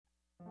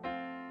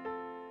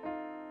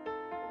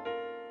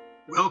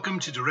Welcome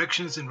to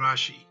Directions in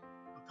Rashi,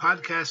 a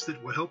podcast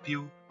that will help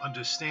you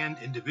understand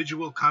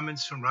individual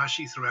comments from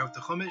Rashi throughout the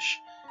Chumash,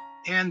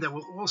 and that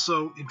will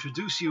also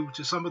introduce you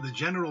to some of the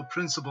general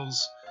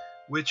principles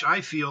which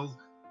I feel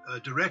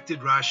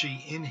directed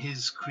Rashi in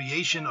his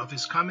creation of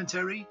his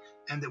commentary,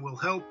 and that will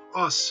help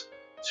us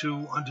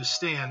to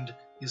understand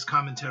his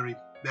commentary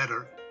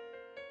better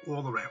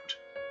all around.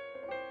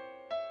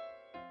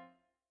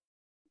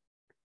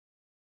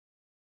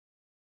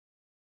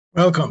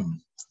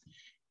 Welcome.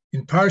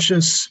 In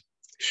Parshas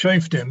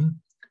Shoftim,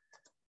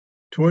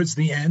 towards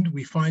the end,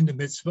 we find a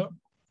mitzvah,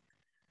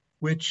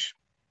 which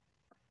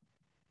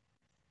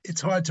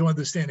it's hard to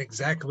understand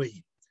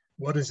exactly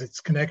what is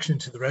its connection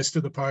to the rest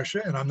of the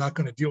parsha, and I'm not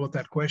going to deal with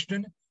that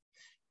question.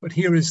 But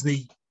here is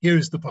the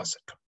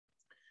pasuk: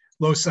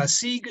 Lo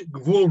sasig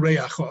gvul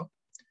reacha.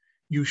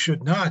 You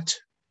should not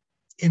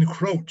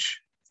encroach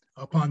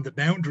upon the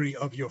boundary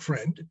of your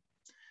friend.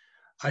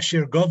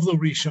 Asher gavlu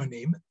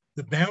rishonim,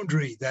 the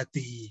boundary that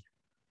the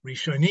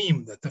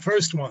Rishonim, that the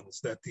first ones,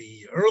 that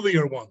the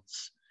earlier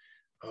ones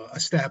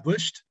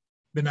established,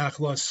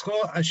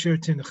 Benachlascha asher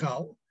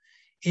tinchal,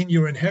 in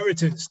your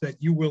inheritance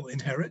that you will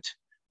inherit,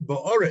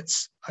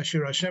 Ba'aretz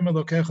asher Hashem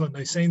Elokecha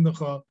nosein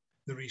lecha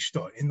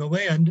l'rishta, in the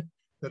land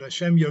that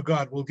Hashem your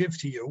God will give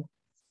to you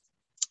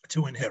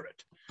to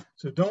inherit.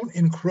 So don't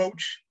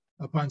encroach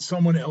upon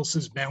someone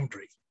else's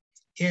boundary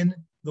in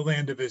the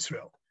land of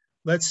Israel.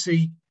 Let's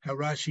see how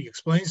Rashi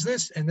explains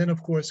this, and then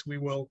of course we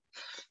will,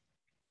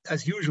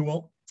 as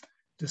usual,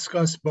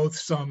 discuss both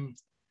some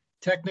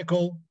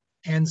technical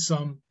and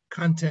some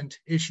content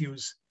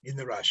issues in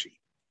the Rashi.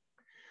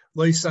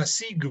 Lo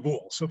sasi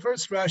gvul. So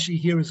first Rashi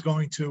here is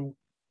going to,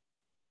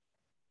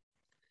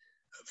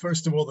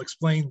 first of all,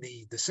 explain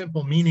the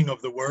simple meaning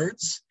of the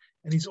words,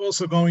 and he's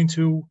also going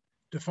to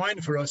define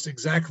for us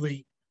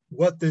exactly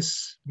what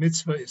this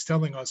mitzvah is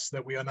telling us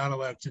that we are not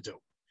allowed to do.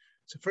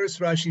 So first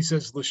Rashi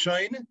says,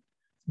 L'shain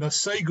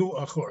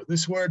nasaigu achor.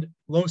 This word,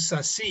 lo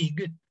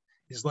sasig,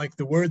 is like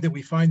the word that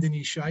we find in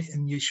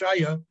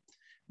Yeshaya,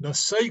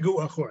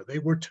 nasaigu achor. They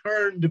were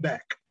turned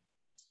back.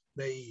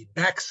 They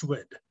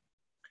backslid.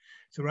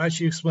 So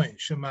Rashi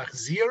explains,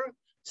 Shemachzir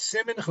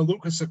simin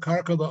chalukas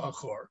akarka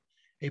la'achor.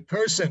 A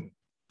person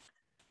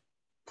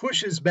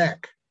pushes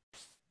back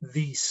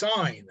the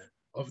sign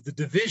of the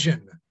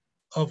division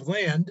of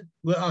land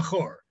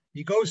la'achor.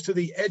 He goes to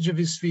the edge of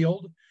his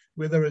field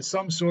where there is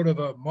some sort of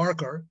a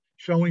marker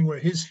showing where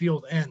his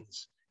field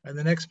ends and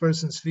the next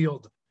person's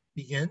field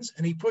begins,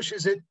 and he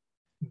pushes it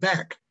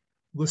back.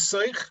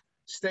 L'seich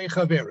stei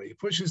chaveri. He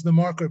pushes the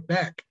marker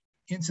back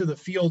into the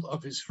field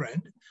of his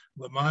friend.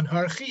 L'man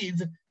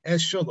harchiv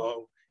es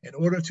shalo, in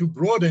order to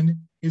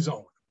broaden his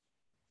own.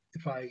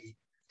 If I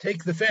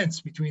take the fence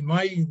between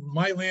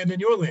my land and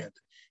your land,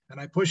 and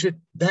I push it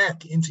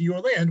back into your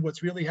land,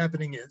 what's really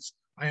happening is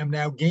I am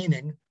now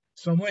gaining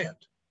some land.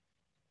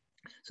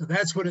 So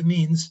that's what it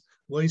means,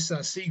 lo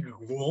sasig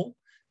gvul.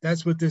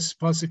 That's what this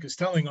pasuk is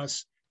telling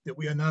us that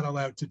we are not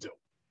allowed to do.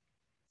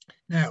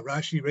 Now,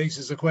 Rashi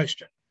raises a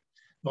question.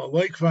 But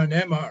like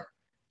Nemar,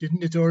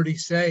 didn't it already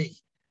say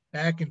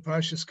back in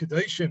Parshas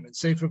Kedoshim and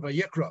Sefer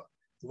Vayikra,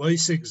 lo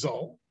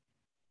sigzol?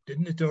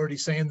 Didn't it already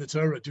say in the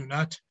Torah, do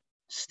not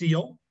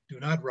steal, do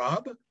not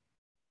rob?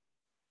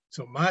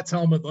 So, Ma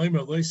Talmud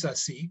Loimer lo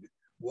sasig.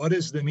 What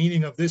is the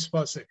meaning of this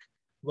pasuk?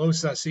 Lo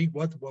sasig.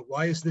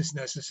 Why is this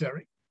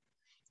necessary?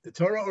 The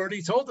Torah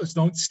already told us,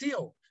 don't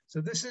steal.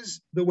 So this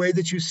is the way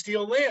that you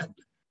steal land.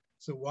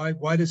 So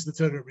why does the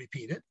Torah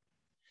repeat it?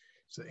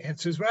 So the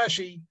answer is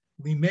Rashi,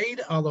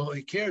 Limeid alo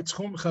iker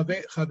tchum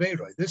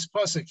chaveroi. This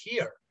pasuk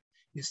here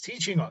is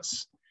teaching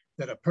us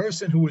that a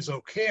person who is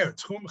oker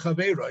tchum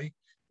chaveroi,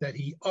 that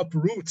he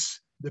uproots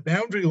the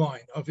boundary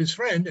line of his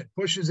friend and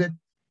pushes it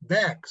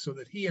back so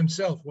that he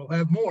himself will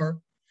have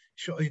more,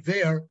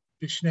 shoiver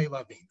b'shnei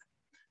lavin.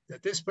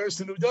 That this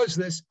person who does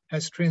this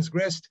has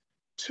transgressed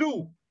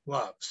two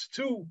lavs,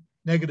 two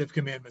negative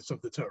commandments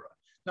of the Torah.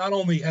 Not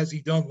only has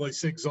he done lo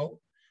sigzol,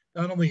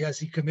 not only has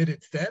he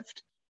committed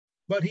theft,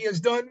 but he has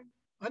done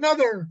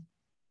another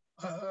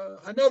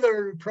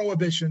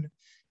prohibition.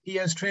 He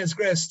has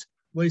transgressed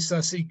lo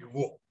sasig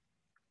gvul.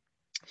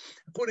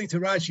 According to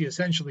Rashi,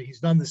 essentially,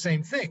 he's done the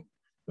same thing,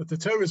 but the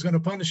Torah is going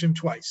to punish him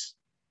twice.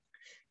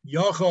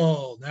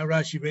 Yochol, now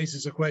Rashi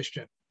raises a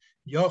question.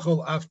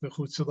 Yochol af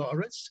b'chutz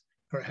la'aretz.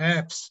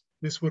 Perhaps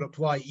this would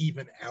apply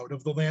even out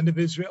of the land of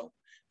Israel.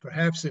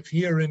 Perhaps if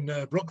here in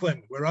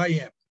Brooklyn, where I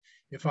am,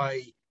 if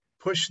I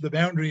push the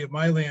boundary of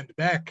my land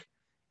back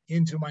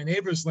into my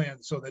neighbor's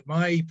land so that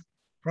my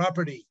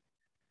property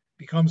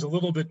becomes a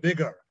little bit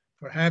bigger,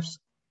 perhaps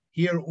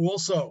here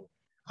also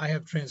I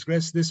have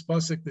transgressed this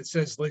pasuk that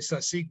says lo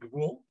sasig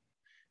gvul.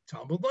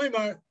 Talmud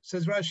Loimar,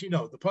 says Rashi,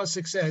 no. The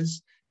pasuk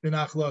says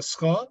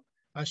benachlascha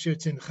asher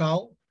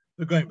tinchal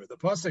v'gomer. The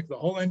pasuk, the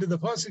whole end of the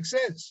pasuk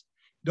says,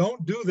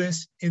 don't do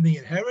this in the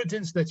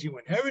inheritance that you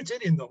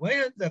inherited in the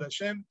land that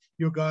Hashem,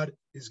 your God,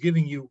 is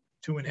giving you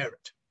to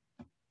inherit.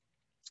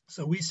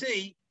 So we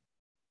see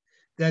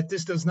that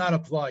this does not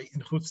apply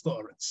in Chutz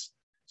La'aretz.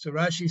 So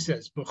Rashi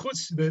says,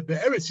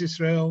 "Be'eretz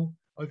Yisrael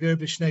aver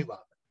b'shnei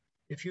lav."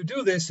 If you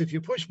do this, if you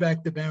push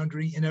back the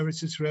boundary in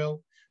Eretz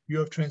Yisrael, you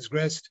have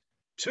transgressed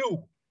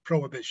two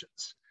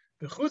prohibitions.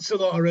 B'chutz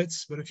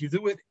la'aretz, but if you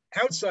do it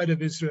outside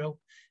of Israel,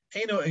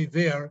 eino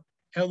ever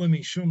ela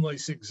mishum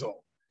lo'sigzol.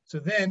 So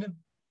then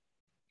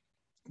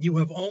you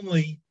have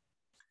only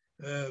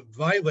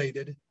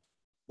violated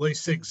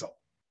lo'sigzol.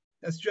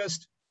 That's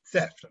just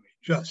theft.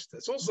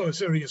 That's also a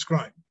serious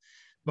crime,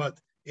 but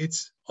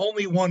it's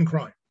only one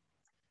crime.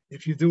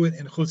 If you do it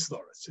in Chutz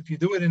La'aretz, if you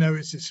do it in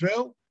Eretz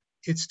Yisrael,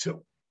 it's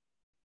two.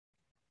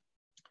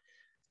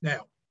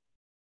 Now,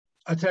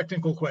 a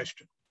technical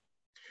question.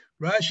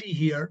 Rashi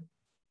here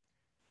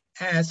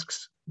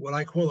asks what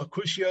I call a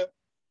kushya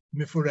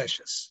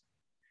mifureshes.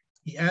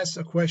 He asks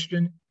a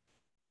question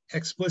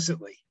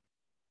explicitly.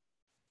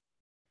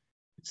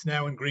 It's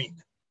now in green.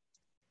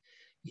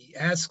 He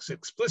asks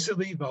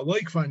explicitly,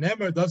 V'aloy kfar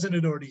nemer, doesn't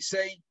it already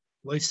say,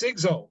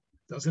 Lo'sigzol,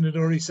 doesn't it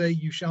already say,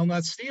 you shall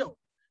not steal?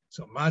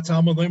 So, Ma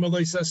talmud lema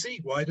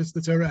lo'sasig, why does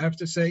the Torah have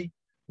to say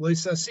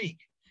lo'sasig?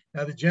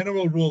 Now, the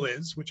general rule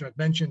is, which I've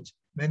mentioned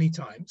many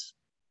times,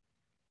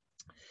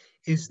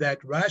 is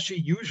that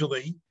Rashi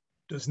usually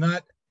does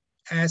not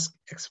ask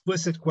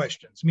explicit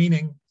questions,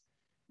 meaning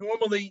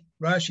normally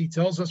Rashi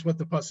tells us what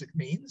the pasuk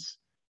means.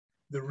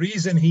 The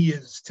reason he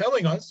is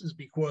telling us is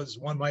because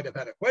one might have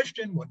had a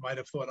question, one might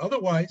have thought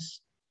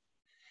otherwise.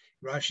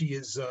 Rashi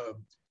is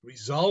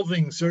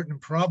resolving certain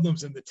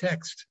problems in the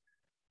text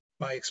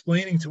by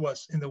explaining to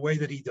us in the way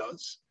that he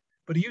does,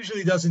 but he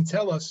usually doesn't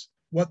tell us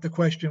what the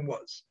question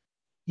was.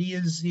 He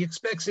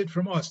expects it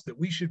from us that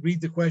we should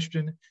read the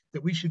question,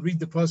 that we should read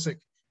the pasuk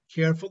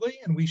carefully,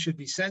 and we should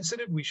be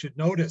sensitive. We should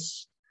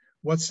notice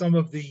what some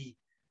of the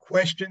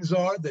questions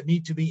are that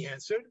need to be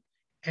answered.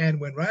 And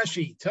when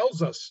Rashi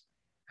tells us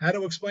how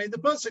to explain the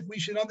pasuk, we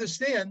should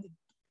understand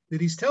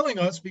that he's telling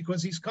us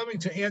because he's coming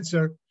to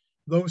answer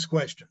those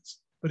questions.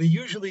 But he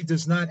usually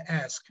does not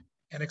ask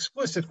an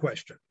explicit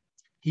question.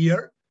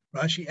 Here,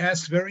 Rashi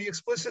asks very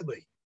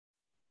explicitly,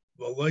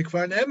 well, like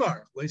kfar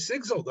nemar,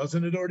 lo'sigzol,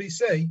 doesn't it already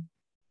say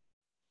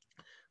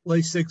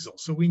lo'sigzol?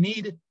 So we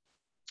need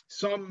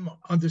some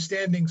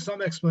understanding,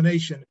 some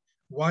explanation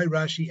why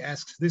Rashi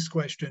asks this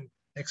question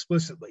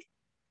explicitly.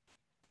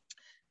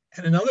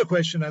 And another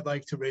question I'd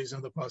like to raise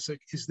on the pasuk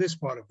is this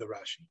part of the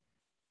Rashi.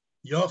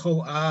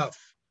 Yochel af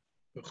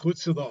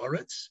b'chutz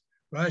la'aretz.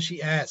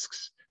 Rashi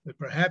asks that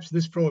perhaps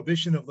this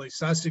prohibition of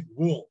lo'sasig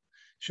wool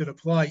should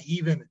apply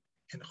even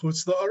in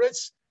chutz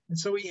la'aretz. And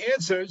so he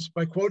answers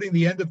by quoting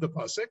the end of the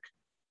pasuk,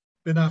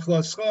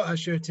 "B'nachlascha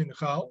asher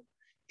tinchal,"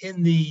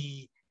 in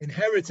the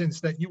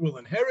inheritance that you will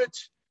inherit,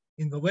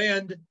 in the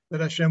land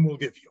that Hashem will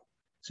give you.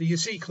 So you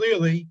see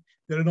clearly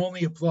that it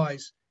only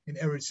applies in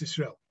Eretz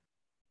Yisrael.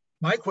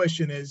 My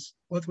question is,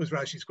 what was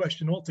Rashi's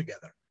question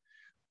altogether?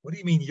 What do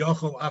you mean,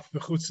 Yochel af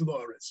b'chutz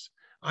la'aretz?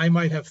 I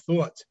might have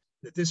thought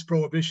that this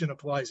prohibition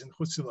applies in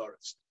chutz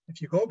la'aretz.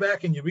 If you go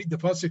back and you read the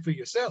pasuk for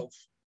yourself,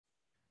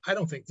 I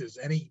don't think there's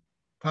any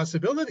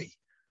possibility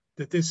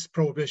that this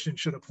prohibition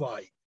should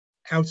apply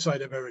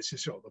outside of Eretz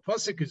Yisrael. The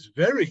pasuk is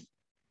very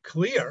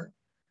clear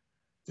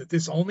that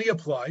this only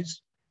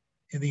applies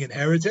in the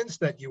inheritance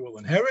that you will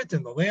inherit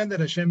in the land that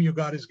Hashem your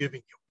God is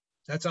giving you.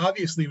 That's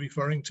obviously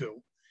referring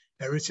to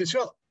Eretz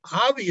Yisrael.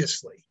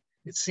 Obviously,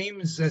 it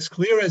seems as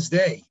clear as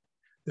day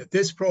that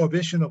this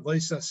prohibition of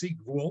lo'sasig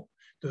wool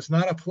does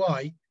not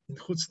apply in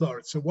chutz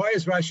la'aretz. So why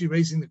is Rashi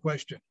raising the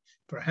question?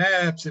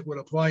 Perhaps it would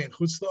apply in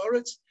chutz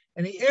la'aretz,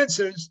 and he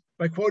answers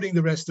by quoting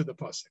the rest of the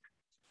pasuk.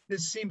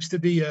 This seems to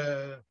be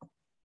a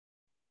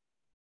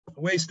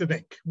waste of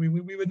ink. We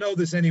would know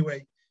this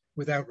anyway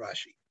without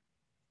Rashi.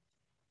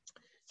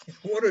 In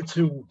order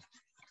to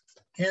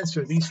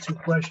answer these two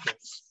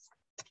questions,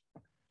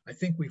 I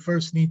think we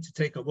first need to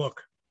take a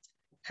look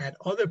at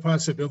other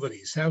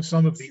possibilities, how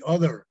some of the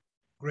other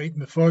great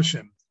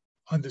Mefarshim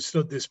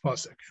understood this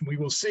pasuk. And we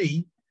will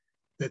see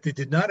that they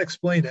did not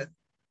explain it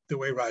the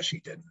way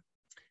Rashi did.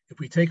 If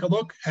we take a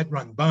look at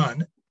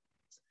Ramban,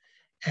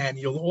 and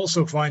you'll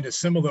also find a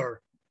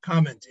similar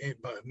comment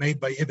made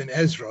by Ibn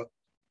Ezra,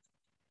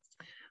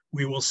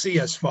 we will see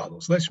as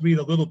follows. Let's read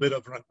a little bit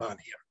of Ramban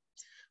here.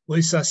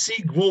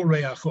 Lo'sasig gvul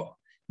re'acho.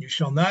 You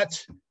shall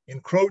not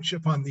encroach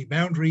upon the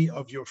boundary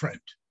of your friend.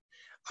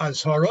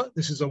 Azhara,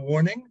 this is a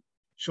warning.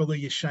 Shelo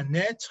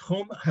yishaneh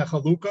tchum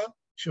hachaluka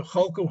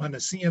shechalku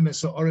hanasiyim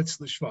es haaretz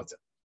l'shvatim.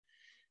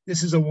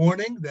 This is a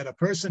warning that a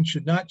person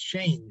should not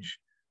change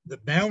the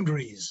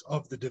boundaries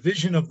of the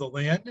division of the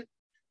land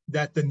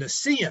that the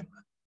Nasiyim,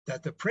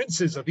 that the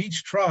princes of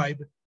each tribe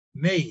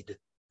made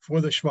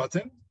for the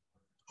Shvatim,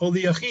 or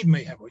the Yachid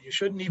Mehem. You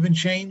shouldn't even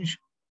change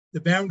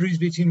the boundaries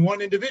between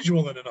one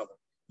individual and another.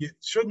 You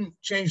shouldn't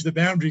change the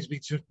boundaries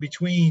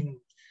between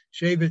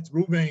Shevet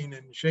Ruvain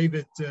and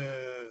Shevet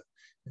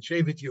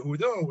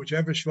Yehuda, or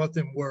whichever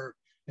Shvatim were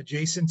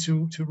adjacent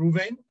to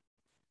Ruvain.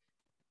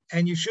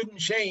 And you shouldn't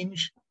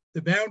change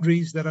the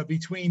boundaries that are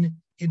between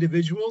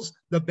individuals,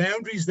 the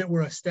boundaries that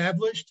were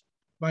established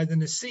by the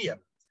Nasiyim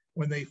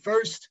when they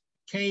first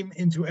came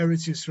into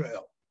Eretz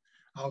Yisrael.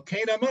 Al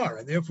Kain Amar,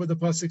 and therefore the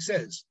pasuk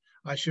says,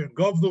 Asher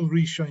Govlu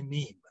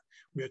Rishonim.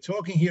 We are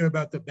talking here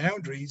about the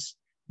boundaries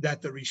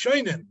that the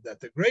Rishonim, that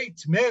the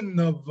great men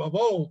of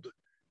old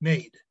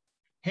made.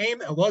 Haim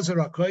Elazar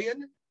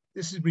HaKohen,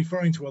 this is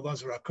referring to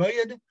Elazar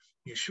HaKohen,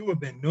 Yeshua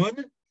ben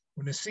Nun,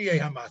 Unesiyei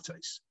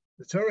Hamatais.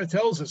 The Torah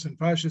tells us in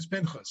Parshas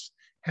Pinchas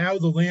how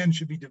the land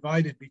should be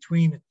divided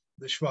between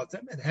the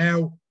Shvatim and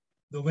how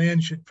the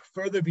land should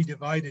further be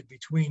divided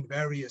between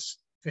various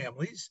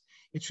families.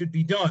 It should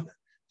be done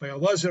by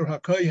Elazar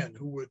HaKohen,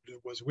 who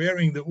was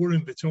wearing the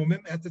Urim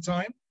V'Tumim at the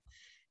time,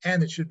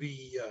 and it should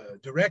be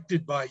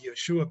directed by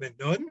Yeshua ben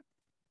Nun,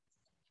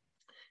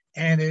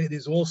 and it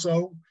is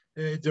also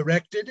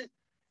directed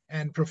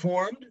and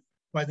performed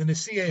by the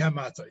Nesiyei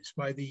Hamatais,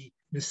 by the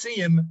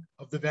Nesiyim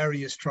of the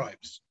various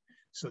tribes.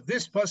 So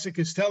this pasuk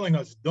is telling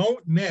us,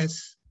 don't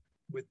mess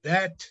with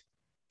that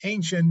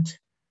ancient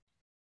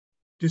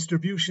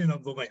distribution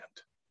of the land.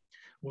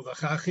 Well, the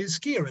Chach is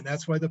here, and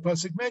that's why the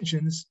pasuk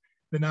mentions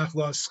B'nach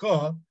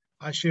la'ascha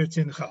asher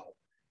tinchal,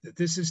 that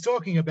this is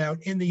talking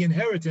about in the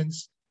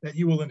inheritance that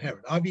you will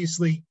inherit.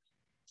 Obviously,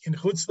 in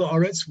Chutz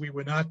La'aretz, we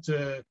were not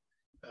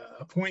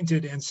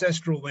appointed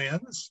ancestral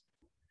lands,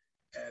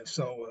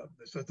 so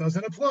it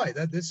doesn't apply.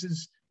 That this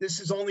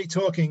is only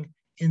talking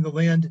in the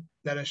land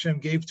that Hashem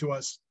gave to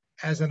us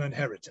as an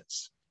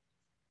inheritance.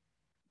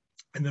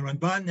 And the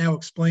Ramban now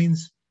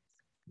explains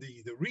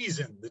the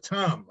reason, the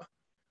tam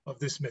of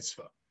this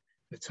mitzvah.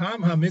 The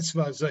tam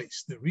ha-mitzvah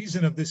zeis, the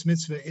reason of this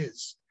mitzvah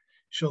is,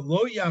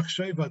 shelo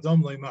yachshev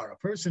adam leimar, a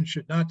person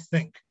should not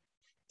think,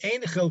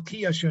 ein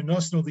chelki asher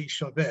nosnu li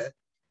shaveh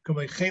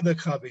k'mei chelek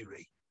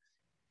chaviri.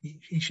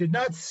 He should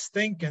not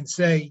think and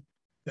say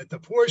that the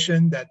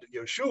portion that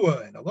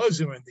Yeshua and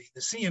Elazar and the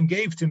Nesiyim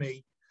gave to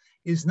me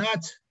is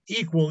not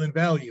equal in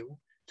value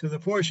to the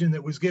portion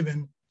that was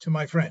given to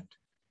my friend.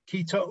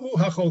 Ki ta'u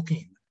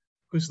hacholkim,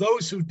 because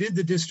those who did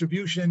the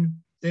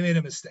distribution, they made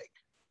a mistake.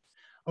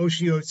 Or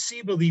he will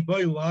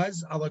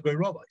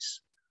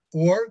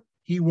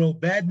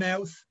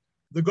badmouth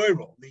the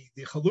goyrol.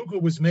 The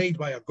chalukah was made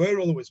by a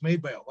goyrol, it was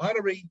made by a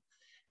lottery.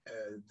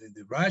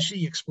 The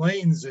Rashi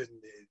explains,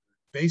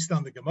 based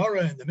on the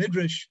Gemara and the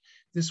Midrash,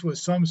 this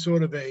was some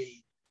sort of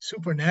a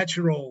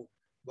supernatural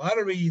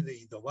lottery.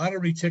 The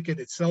lottery ticket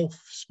itself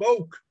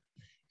spoke,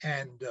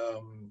 and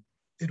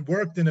it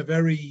worked in a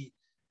very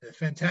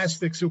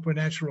fantastic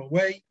supernatural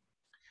way.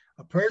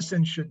 A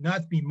person should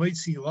not be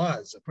moitzi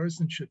laws. A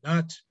person should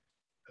not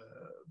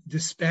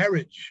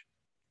disparage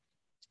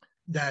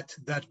that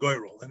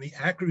goyrol and the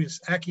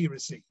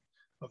accuracy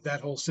of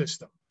that whole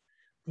system.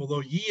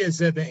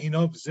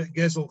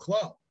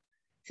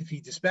 If he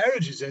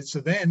disparages it, so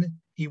then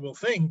he will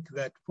think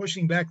that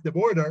pushing back the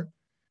border,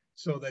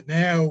 so that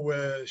now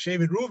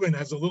Shevet Reuven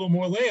has a little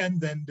more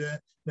land than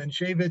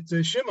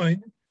Shevet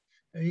Shimon,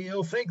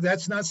 he'll think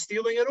that's not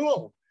stealing at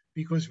all,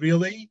 because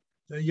really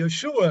the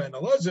Yeshua and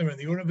Elazar and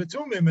the Urim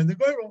V'Tumim and the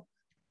Goyrol,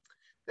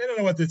 they don't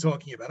know what they're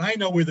talking about. I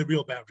know where the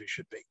real boundary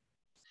should be.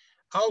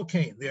 Al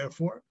Kain,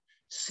 therefore,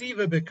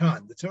 Siva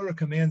Bekan, the Torah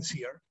commands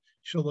here,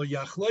 Shelo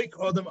Yachloik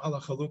Adam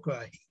ala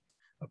Chalukah Ahi.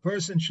 A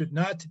person should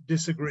not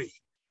disagree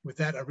with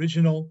that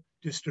original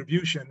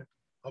distribution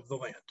of the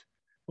land.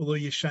 Ulo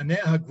Yishaneh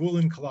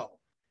HaGvulin Klal,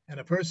 and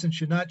a person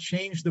should not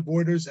change the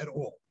borders at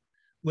all.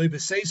 Le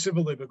b'seiser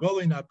v'le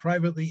b'goli, not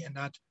privately and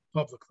not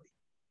publicly.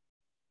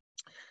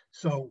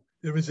 So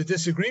there is a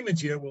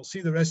disagreement here. We'll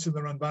see the rest of the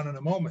Ramban in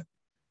a moment,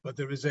 but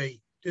there is a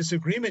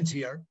disagreement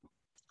here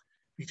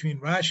between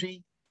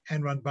Rashi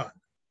and Ramban.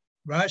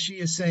 Rashi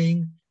is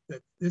saying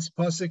that this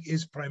pasuk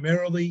is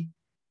primarily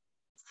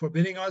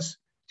forbidding us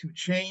to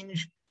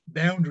change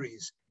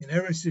boundaries in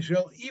Eretz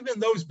Yisrael, even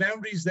those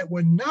boundaries that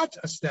were not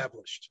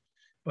established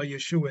by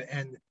Yeshua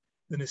and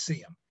the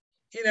Nesiyim.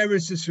 In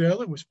Eretz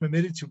Yisrael, it was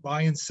permitted to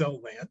buy and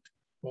sell land,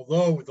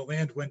 although the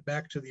land went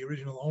back to the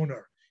original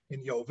owner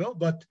in Yovel,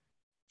 but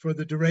for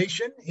the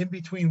duration in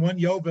between one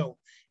Yovel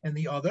and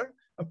the other,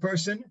 a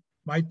person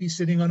might be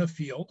sitting on a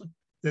field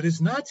that is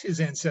not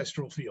his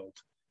ancestral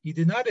field. He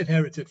did not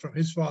inherit it from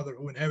his father,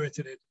 who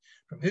inherited it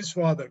from his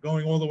father,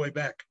 going all the way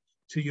back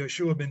to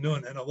Yeshua ben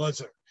Nun and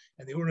Elazar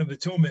and the Urim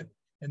V'Tumim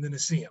and the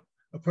Nesiyim.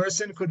 A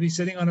person could be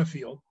sitting on a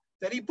field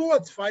that he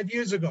bought 5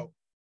 years ago.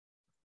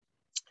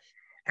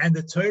 And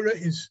the Torah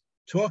is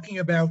talking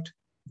about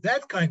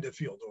that kind of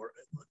field, or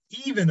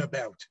even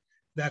about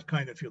that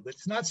kind of field.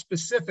 It's not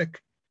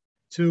specific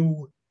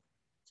to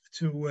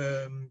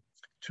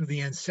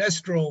the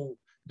ancestral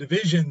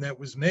division that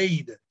was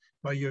made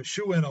by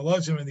Yeshua and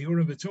Elazar and the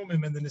Urim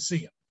V'Tumim and the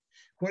Nesiyim.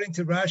 According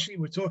to Rashi,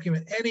 we're talking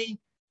about any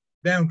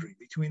boundary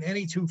between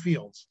any two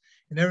fields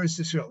in Eretz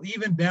Yisrael,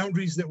 even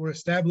boundaries that were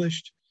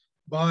established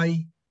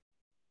by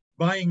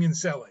buying and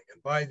selling,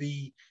 and by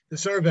the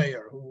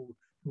surveyor who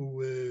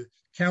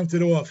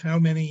counted off how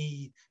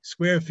many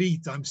square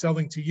feet I'm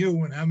selling to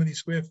you and how many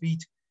square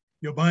feet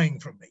you're buying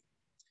from me.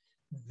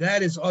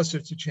 That is also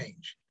to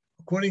change.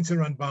 According to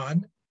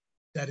Ramban,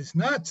 that is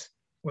not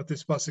what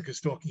this pasuk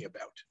is talking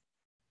about.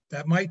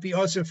 That might be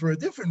also for a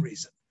different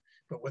reason.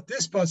 But what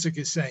this pasuk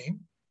is saying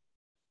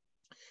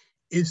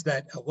is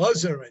that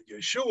Elazar and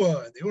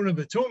Yeshua and the Urim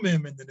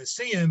V'Tumim and the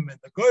Nesiyim and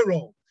the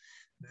Goyrol,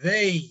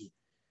 they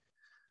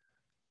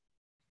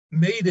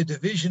made a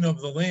division of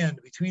the land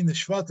between the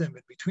Shvatim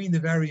and between the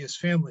various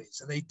families,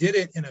 and they did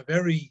it in a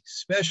very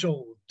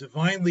special,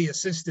 divinely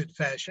assisted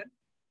fashion,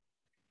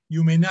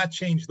 you may not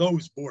change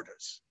those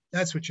borders.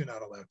 That's what you're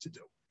not allowed to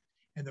do.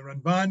 And the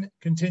Ramban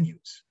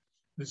continues.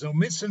 There's a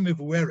mitzvah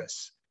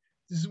mivueres.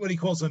 This is what he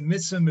calls a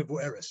mitzvah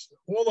mivueres.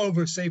 All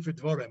over Sefer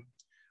Dvarim,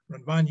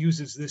 Ramban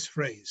uses this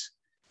phrase.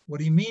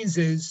 What he means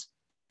is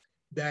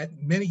that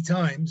many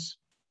times,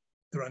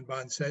 the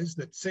Ramban says,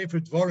 that Sefer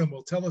Dvarim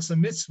will tell us a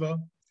mitzvah,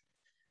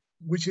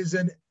 which is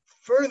a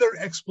further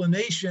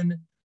explanation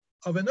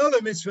of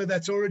another mitzvah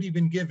that's already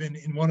been given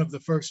in one of the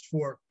first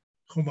four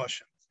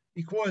Chumashim.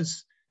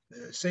 Because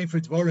Sefer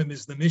Dvarim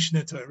is the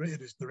Mishnah Torah,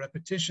 it is the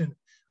repetition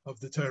of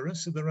the Torah.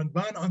 So the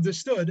Ramban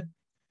understood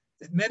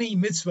that many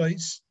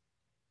mitzvahs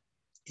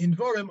in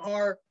Dvarim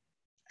are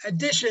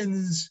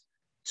additions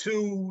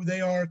to, they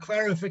are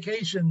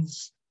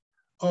clarifications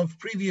of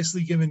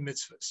previously given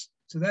mitzvahs.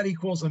 So that he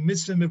calls a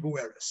mitzvah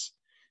mivueres.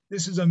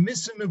 This is a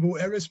mitzvah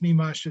mivueres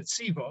mimashet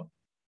tziva.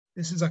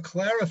 This is a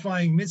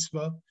clarifying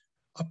mitzvah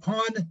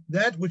upon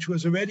that which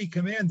was already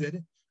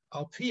commanded.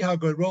 Al pi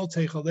hagorol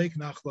techalek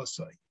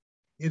nachlasai.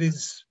 It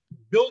is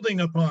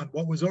building upon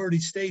what was already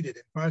stated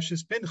in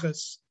Parshas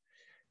Pinchas,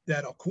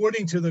 that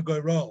according to the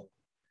Gorol,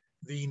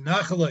 the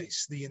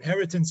nachalais, the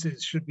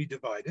inheritances, should be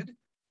divided,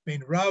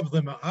 bein rav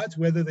lema'at,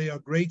 whether they are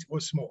great or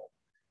small.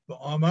 The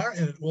Amar,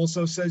 and it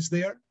also says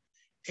there,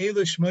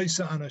 Eilish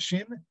Moisa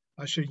Anashim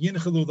Asher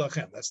Yinchalu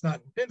Lachem. That's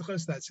not in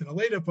Pinchas, that's in a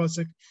later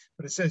pasuk,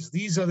 but it says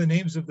these are the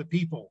names of the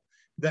people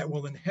that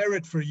will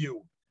inherit for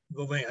you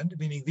the land,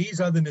 meaning these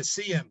are the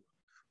Nesiim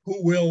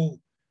who will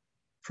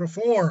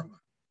perform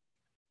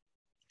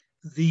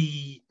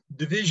the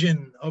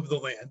division of the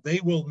land. They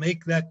will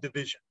make that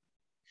division.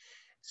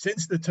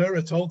 Since the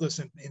Torah told us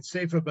in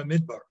Sefer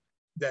Bamidbar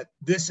that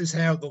this is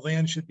how the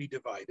land should be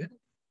divided,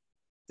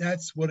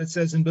 that's what it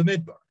says in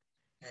Bamidbar.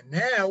 And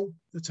now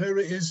the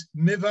Torah is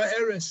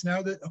mivaeres.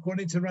 Now that,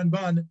 according to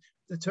Ramban,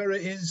 the Torah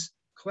is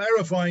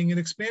clarifying and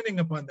expanding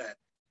upon that.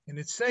 And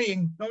it's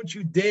saying, don't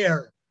you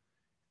dare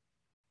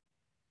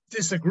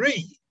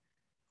disagree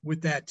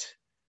with that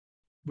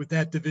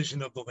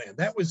division of the land.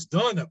 That was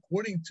done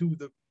according to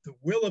the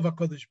will of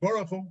HaKadosh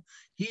Baruch Hu.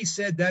 He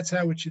said that's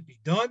how it should be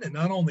done. And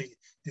not only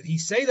did he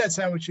say that's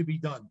how it should be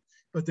done,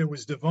 but there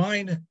was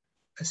divine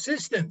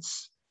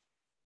assistance,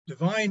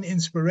 divine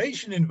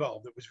inspiration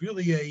involved. It was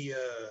really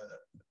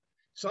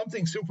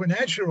something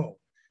supernatural,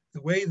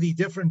 the way the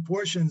different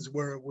portions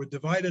were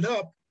divided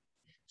up.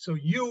 So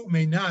you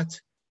may not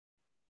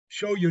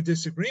show your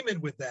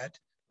disagreement with that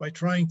by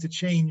trying to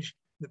change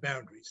the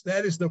boundaries.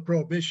 That is the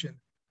prohibition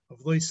of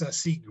Lo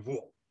Sasi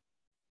Gvul.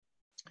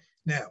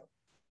 Now,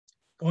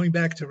 going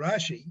back to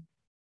Rashi,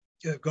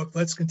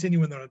 let's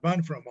continue in the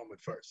Ramban for a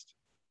moment first.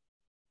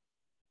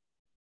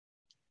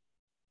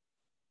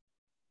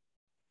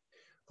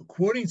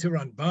 According to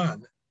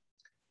Ramban,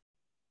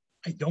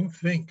 I don't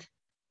think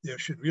there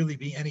should really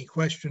be any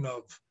question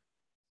of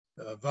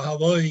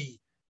Vahaloi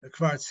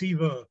Kvar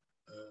Tziva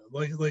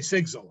Lo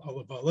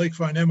Sigzol, Vahaloi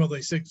Kvar Nemer Lo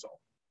Sigzol.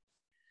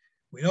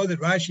 We know that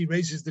Rashi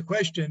raises the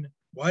question,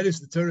 why does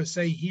the Torah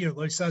say here,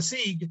 Lo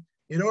Sasig?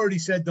 It already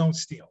said don't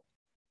steal.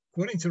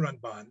 According to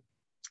Ramban,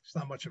 it's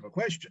not much of a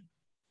question.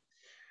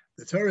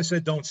 The Torah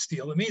said don't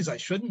steal. It means I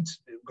shouldn't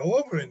go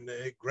over and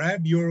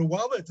grab your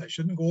wallet. I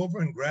shouldn't go over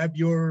and grab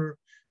your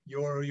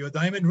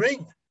diamond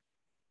ring,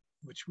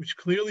 which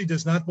clearly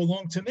does not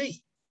belong to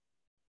me.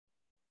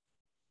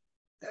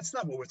 That's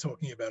not what we're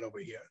talking about over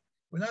here.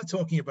 We're not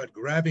talking about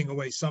grabbing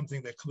away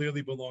something that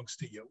clearly belongs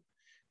to you.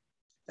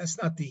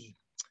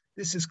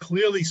 This is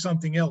clearly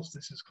something else.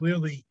 This is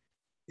clearly,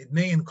 it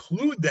may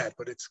include that,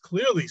 but it's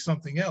clearly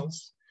something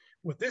else.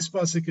 What this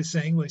pasuk is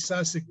saying,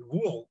 Leisasik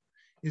Gvul,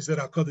 is that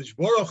HaKadosh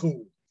Baruch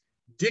Hu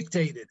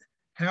dictated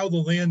how the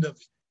land of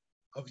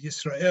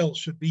Yisrael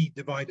should be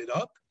divided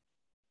up.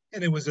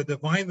 And it was a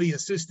divinely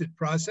assisted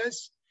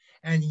process.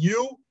 And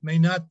you may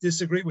not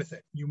disagree with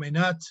it. You may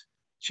not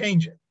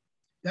change it.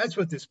 That's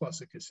what this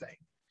pasuk is saying.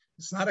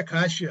 It's not a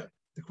kasha.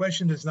 The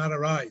question does not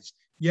arise.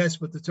 Yes,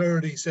 but the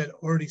Torah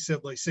already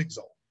said Lo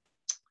Sigzol.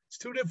 It's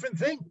two different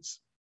things.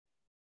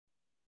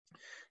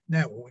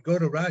 Now, when we go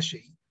to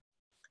Rashi,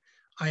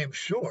 I am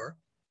sure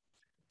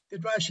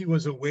that Rashi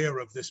was aware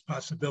of this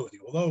possibility.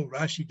 Although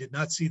Rashi did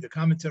not see the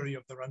commentary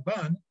of the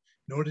Ramban,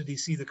 nor did he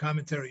see the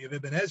commentary of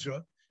Ibn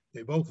Ezra,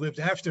 they both lived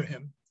after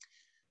him.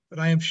 But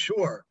I am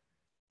sure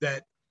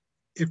that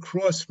it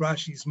crossed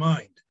Rashi's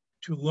mind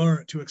to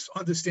learn, to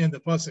understand the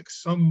pasuk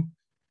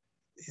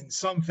in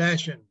some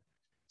fashion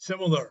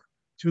similar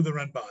to the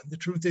Ramban. The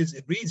truth is,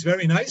 it reads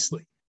very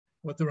nicely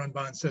what the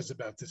Ramban says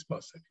about this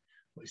pasuk.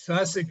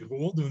 L'sasik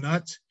gvul, do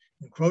not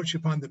encroach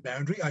upon the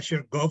boundary.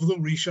 Asher govlu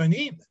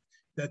rishanim,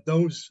 that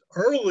those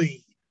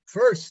early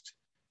first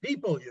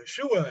people,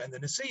 Yeshua and the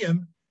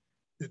Nesiim,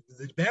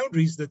 the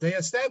boundaries that they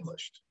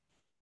established.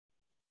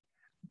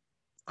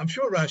 I'm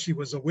sure Rashi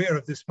was aware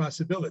of this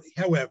possibility.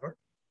 However,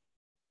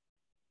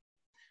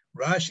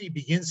 Rashi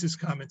begins his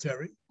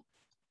commentary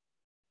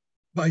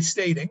by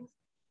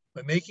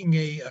making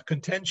a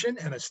contention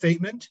and a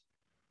statement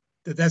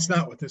that that's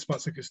not what this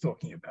pasuk is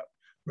talking about.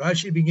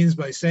 Rashi begins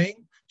by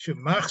saying,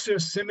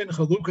 "Shemachzer simin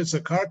chalukas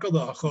akarka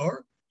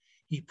la'achor."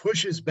 He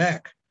pushes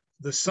back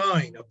the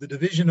sign of the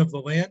division of the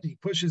land. He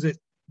pushes it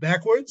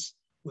backwards,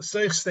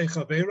 l'seich stei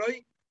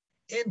chaveroi,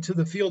 into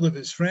the field of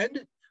his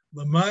friend,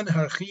 l'man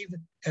harchiv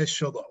es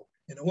shalo,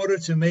 in order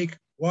to make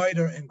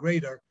wider and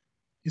greater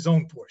his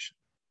own portion.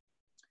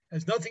 It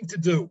has nothing to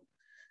do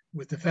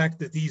with the fact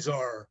that these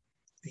are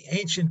the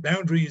ancient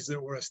boundaries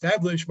that were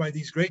established by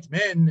these great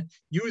men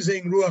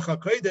using Ruach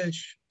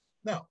HaKodesh.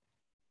 No,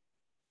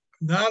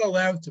 not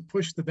allowed to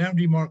push the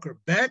boundary marker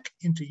back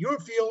into your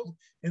field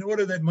in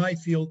order that my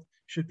field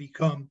should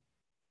become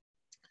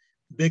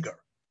bigger.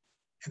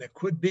 And it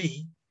could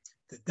be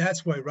that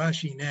that's why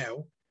Rashi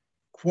now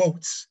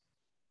quotes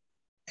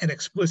an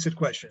explicit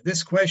question.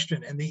 This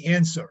question and the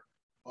answer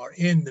are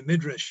in the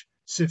Midrash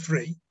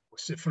Sifrei,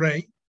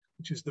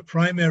 which is the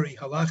primary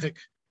halachic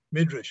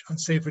Midrash on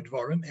Sefer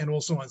Dvarim and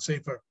also on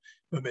Sefer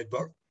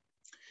Bamidbar.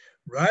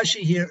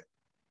 Rashi here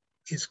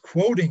is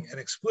quoting an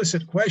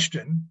explicit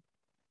question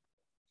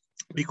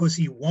because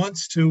he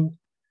wants to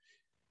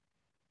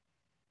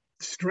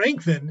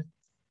strengthen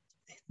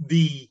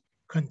the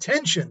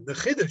contention, the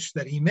chiddush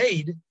that he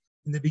made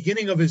in the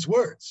beginning of his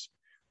words.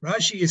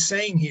 Rashi is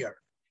saying here,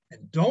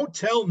 and don't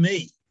tell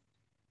me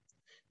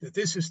that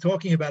this is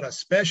talking about a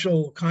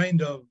special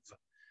kind of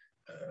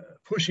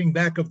pushing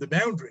back of the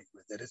boundary,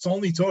 that it's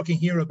only talking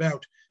here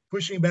about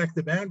pushing back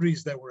the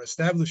boundaries that were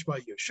established by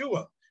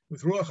Yeshua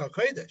with Ruach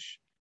HaKodesh.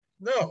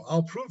 No,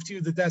 I'll prove to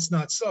you that that's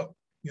not so.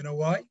 You know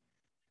why?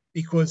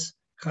 Because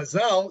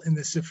Chazal in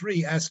the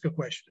Sifri ask a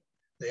question.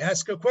 They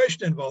ask a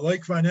question,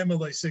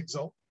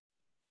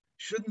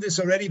 shouldn't this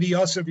already be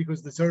Asur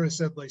because the Torah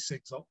said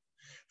Leisigzol?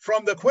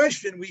 From the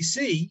question, we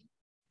see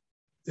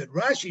that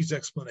Rashi's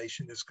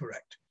explanation is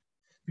correct.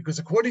 Because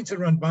according to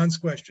Ramban's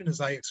question,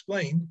 as I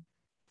explained,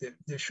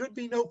 there should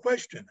be no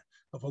question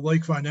of a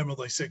Leikvar Nemer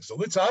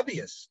Leisigzol. It's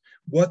obvious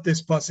what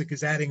this pasuk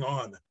is adding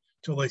on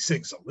to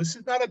Leisigzol. This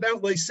is not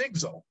about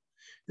Leisigzol.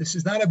 This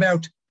is not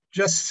about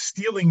just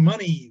stealing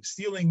money,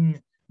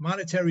 stealing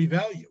monetary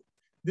value.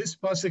 This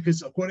pasuk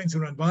is, according to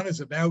Ramban, is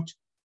about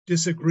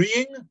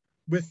disagreeing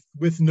with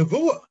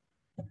Nevuah.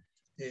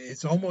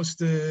 It's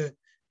almost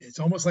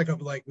like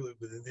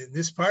in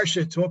this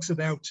parsha it talks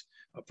about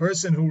a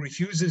person who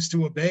refuses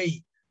to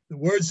obey the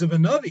words of a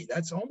Navi.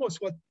 That's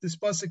almost what this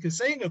pasuk is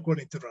saying,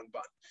 according to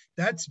Ramban.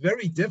 That's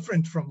very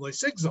different from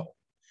Leisigzol.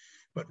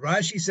 But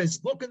Rashi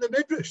says, look in the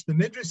Midrash. The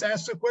Midrash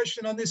asks a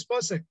question on this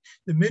pasuk.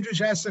 The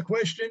Midrash asks a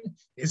question,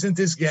 isn't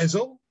this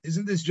Gezel?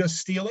 Isn't this just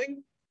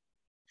stealing?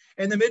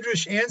 And the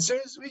Midrash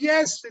answers,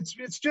 yes,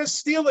 it's just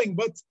stealing,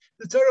 but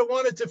the Torah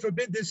wanted to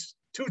forbid this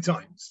 2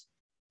 times.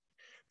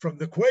 From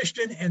the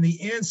question and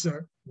the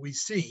answer, we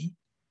see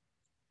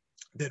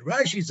that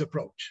Rashi's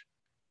approach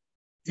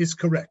is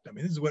correct. I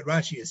mean, this is what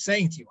Rashi is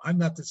saying to you. I'm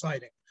not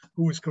deciding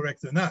who is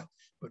correct or not.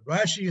 But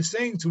Rashi is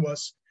saying to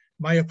us,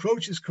 my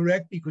approach is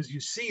correct because you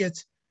see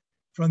it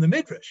from the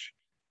Midrash.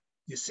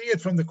 You see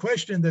it from the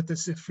question that the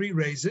Sifri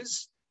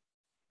raises,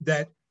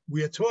 that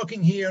we are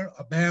talking here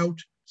about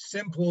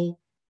simple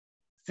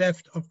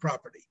theft of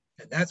property.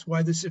 And that's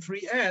why the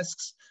Sifri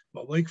asks,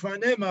 and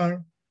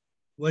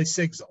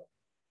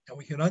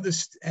we can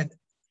understand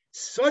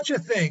such a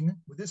thing,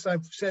 with this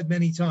I've said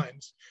many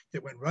times,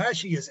 that when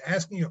Rashi is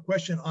asking a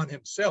question on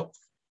himself,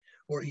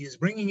 or he is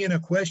bringing in a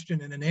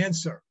question and an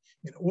answer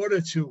in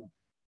order to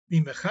be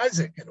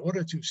mechazik, in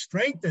order to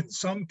strengthen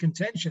some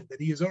contention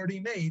that he has already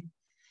made,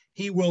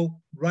 he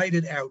will write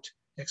it out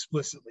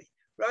explicitly.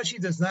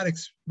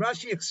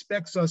 Rashi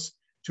expects us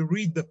to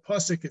read the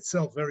pasuk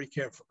itself very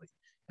carefully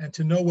and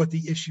to know what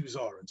the issues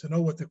are and to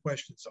know what the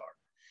questions are.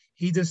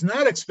 He does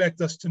not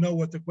expect us to know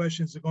what the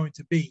questions are going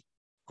to be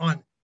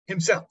on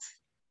himself.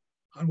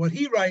 On what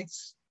he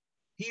writes,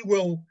 he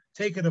will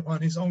take it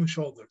upon his own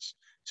shoulders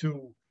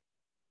to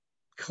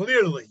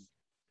clearly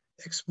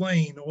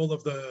explain all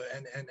of the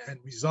and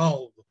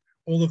resolve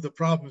all of the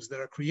problems that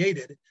are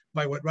created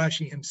by what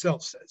Rashi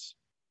himself says.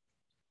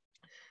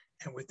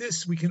 And with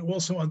this, we can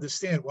also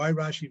understand why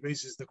Rashi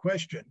raises the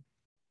question,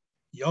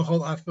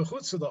 Yachol af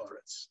b'chutz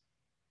ha'aretz.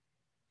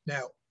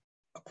 Now,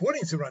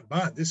 according to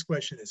Ramban, this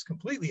question is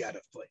completely out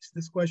of place.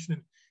 This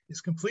question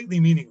is completely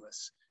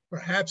meaningless.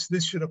 Perhaps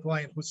this should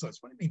apply in Chutz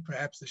La'aretz. What do you mean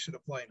perhaps this should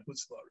apply in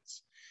Chutz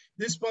La'aretz?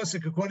 This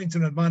pasuk, according to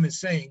Ramban, is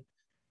saying,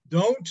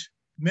 don't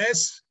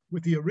mess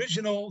with the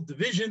original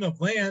division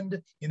of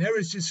land in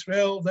Eretz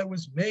Yisrael that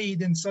was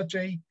made in such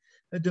a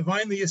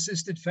divinely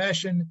assisted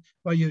fashion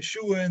by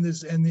Yeshua and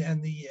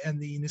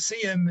the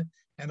Nesiim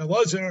and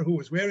Elazar, who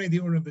was wearing the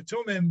Urim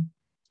V'Tumim,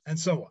 and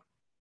so on.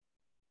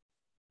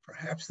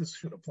 Perhaps this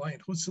should apply in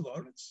Chutz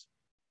La'aretz.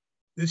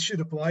 This should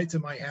apply to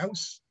my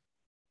house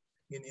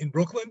in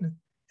Brooklyn,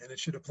 and it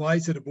should apply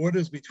to the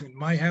borders between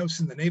my house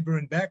and the neighbor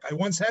in back. I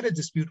once had a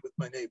dispute with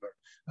my neighbor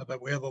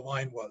about where the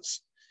line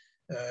was.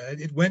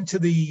 It went to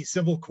the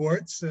civil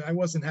courts. I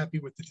wasn't happy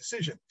with the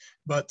decision,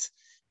 but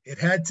it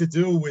had to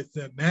do with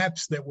the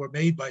maps that were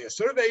made by a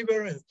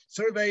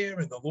surveyor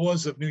and the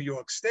laws of New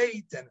York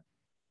State. And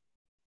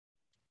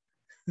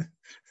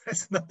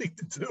That's nothing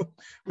to do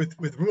with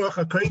Ruach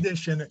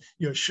HaKodesh and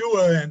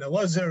Yeshua and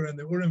Elazar and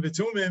the Urim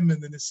V'Tumim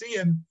and the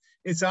Nesiim.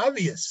 It's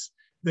obvious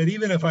that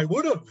even if I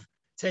would have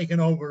taken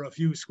over a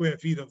few square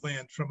feet of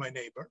land from my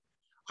neighbor,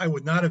 I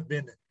would not have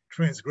been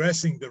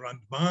transgressing the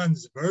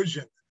Ramban's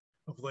version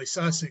of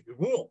Leisasik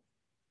Gvul.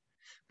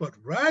 But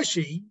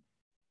Rashi,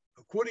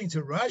 according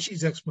to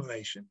Rashi's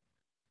explanation,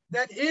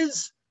 that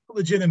is a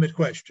legitimate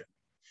question.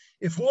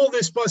 If all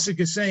this pasuk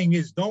is saying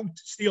is don't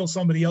steal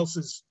somebody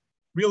else's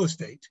real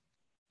estate,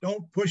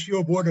 don't push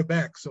your border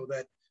back so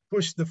that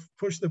push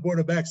the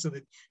border back so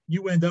that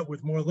you end up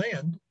with more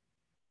land,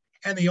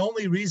 and the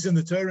only reason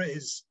the Torah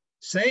is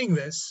saying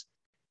this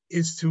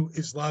is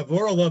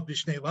lavor alav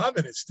b'shnei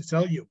lavin, it's to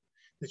tell you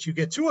that you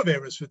get two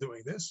averos for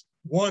doing this.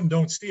 One,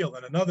 don't steal,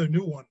 and another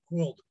new one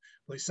called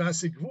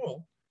leisasik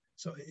gvul.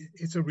 So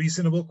it's a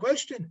reasonable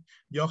question.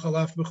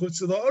 Yochalaf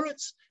b'chutz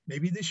la'aretz.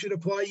 Maybe this should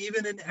apply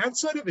even in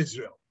outside of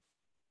Israel.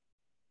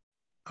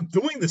 I'm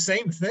doing the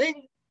same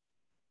thing.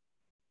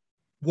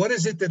 What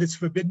is it that it's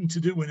forbidden to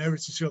do in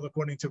Eretz Yisrael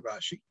according to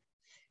Rashi?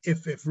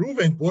 If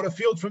Reuven bought a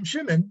field from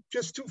Shimon,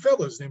 just two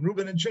fellows named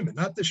Reuven and Shimon,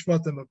 not the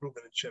Shvatim of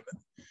Reuven and Shimon.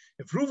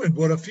 If Reuven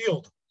bought a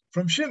field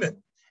from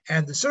Shimon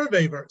and the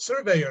surveyor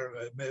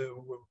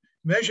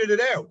measured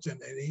it out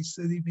and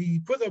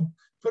he put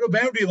a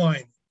boundary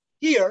line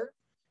here,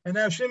 and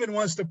now Shimon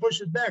wants to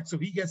push it back so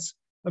he gets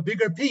a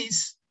bigger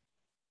piece.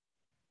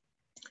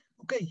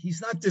 Okay,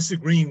 he's not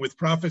disagreeing with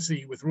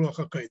prophecy with Ruach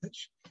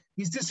HaKodesh.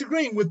 He's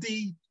disagreeing with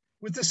the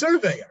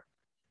surveyor.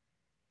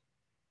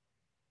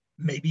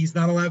 Maybe he's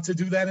not allowed to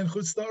do that in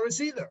Chutz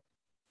La'aretz either.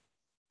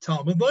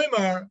 Talmud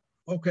Loimar.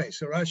 Okay,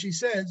 so Rashi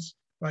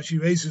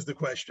raises the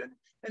question,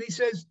 and he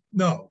says,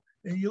 no.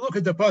 And you look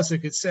at the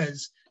pasuk, it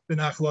says,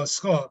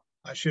 B'nachlascha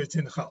asher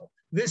tinchal.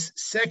 This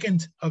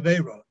second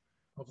avera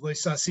of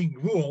Leisasik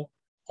Gvul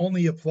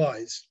only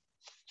applies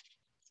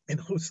in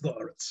Chutz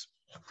La'aretz.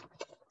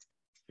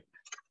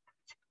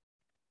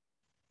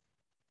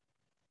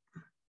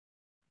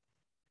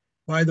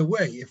 By the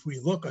way, if we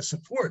look a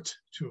support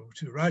to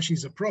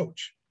Rashi's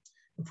approach,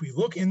 if we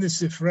look in the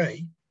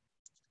Sifrei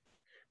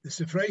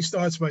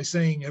starts by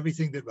saying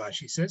everything that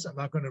Rashi says. I'm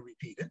not going to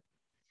repeat it.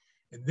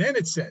 And then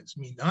it says,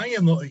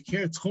 Minayin lo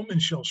iker tchumen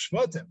shel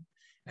shvatim.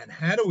 And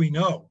how do we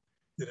know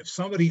that if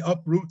somebody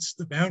uproots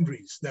the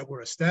boundaries that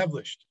were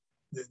established,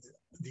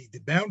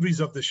 the boundaries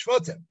of the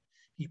shvatim,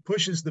 he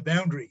pushes the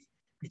boundary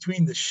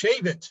between the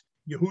Shevet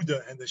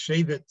Yehuda and the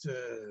Shevet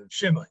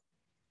Shimon,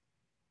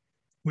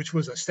 which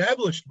was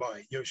established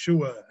by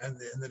Yeshua and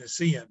the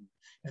Nesiim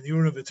and the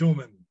Urim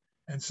V'Tumim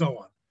and so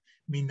on.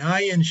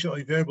 Minayin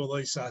she'over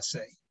b'lo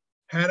saseh.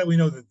 How do we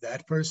know that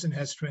that person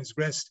has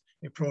transgressed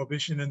a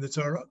prohibition in the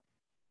Torah?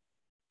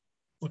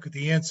 Look at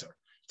the answer.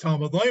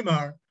 Talmud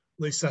Loimar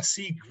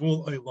le'sasig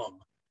gvul olam.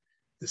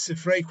 The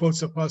Sifrei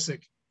quotes a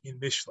pasuk in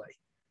Mishlei.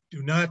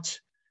 Do not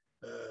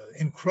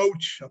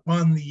encroach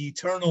upon the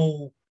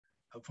eternal,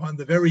 upon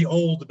the very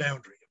old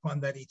boundary, upon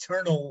that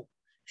eternal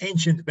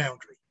ancient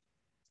boundary.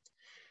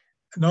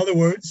 In other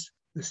words,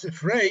 the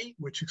Sifrei,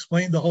 which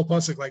explained the whole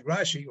pasuk like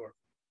Rashi, or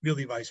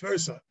really vice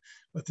versa,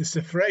 but the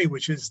Sifrei,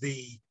 which is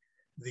the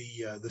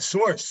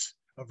source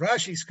of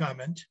Rashi's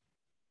comment,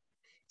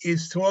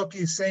 is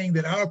saying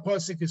that our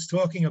pasuk is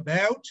talking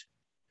about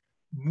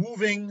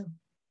moving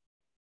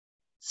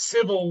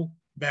civil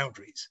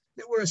boundaries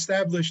that were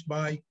established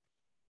by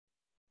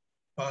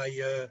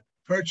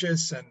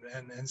purchase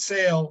and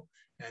sale,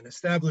 and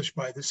established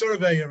by the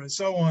surveyor and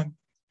so on.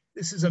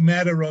 This is a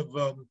matter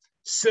of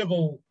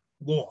civil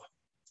law.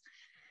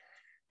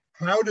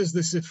 How does the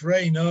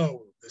Sifrei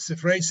know? The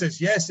Sifrei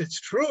says, yes, it's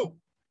true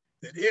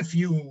that if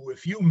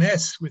you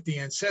mess with the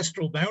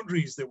ancestral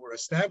boundaries that were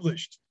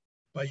established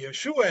by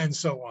Yeshua and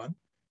so on,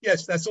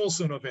 yes, that's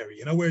also an Avera.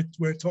 You know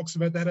where it talks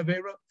about that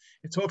Avera?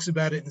 It talks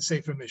about it in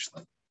Sefer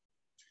Mishlei,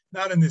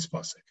 not in this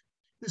pasuk.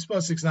 This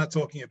pasuk's not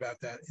talking about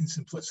that in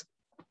simplicity.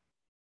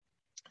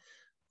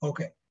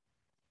 Okay,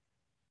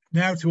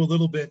 now to a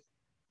little bit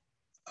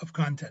of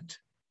content.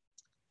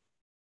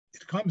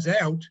 It comes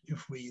out,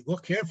 if we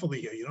look carefully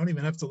here, you don't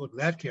even have to look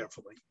that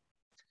carefully,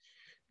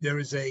 there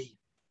is a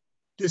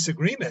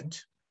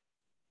disagreement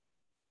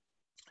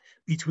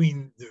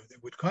between,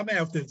 it would come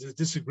out, there's a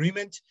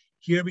disagreement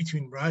here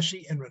between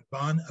Rashi and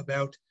Ramban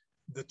about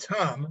the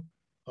tam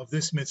of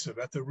this mitzvah,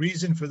 about the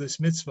reason for this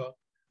mitzvah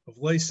of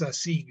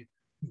leisasig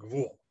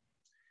gvul.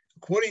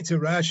 According to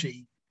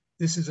Rashi,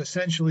 this is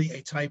essentially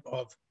a type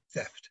of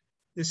theft.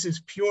 This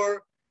is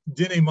pure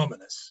dinei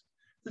mominus.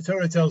 The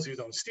Torah tells you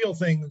don't steal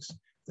things.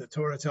 The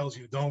Torah tells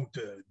you don't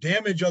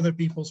damage other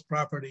people's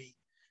property.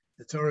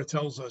 The Torah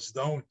tells us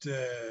don't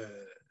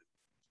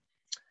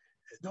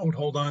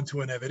hold on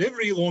to an Eved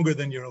Ivri longer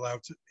than you're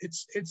allowed to.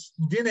 It's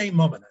dinei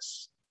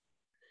mominus.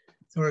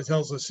 The Torah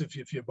tells us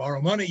if you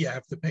borrow money, you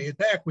have to pay it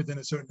back within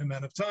a certain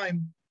amount of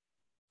time.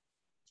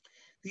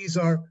 These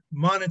are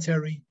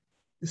monetary.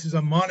 This is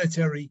a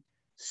monetary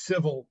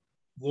civil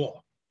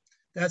law.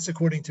 That's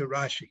according to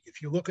Rashi.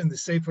 If you look in the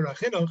Sefer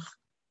HaChinuch,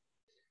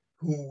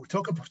 who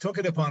took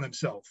it upon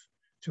himself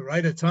to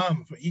write a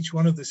tam for each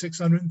one of the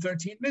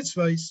 613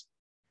 mitzvahs,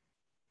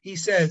 he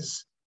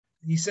says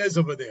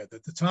over there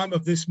that the time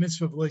of this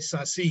mitzvah of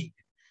Leisasig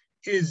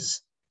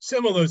is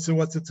similar to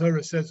what the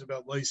Torah says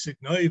about Leisig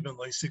Noiv and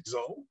Leisig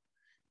Zol.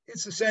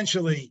 It's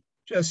essentially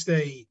just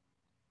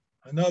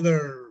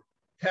another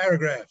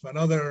paragraph,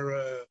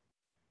 another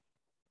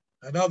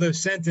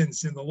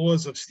sentence in the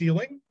laws of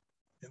stealing,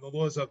 in the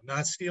laws of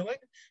not stealing.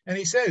 And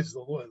he says the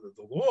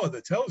law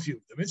that tells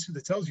you, the mitzvah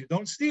that tells you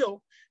don't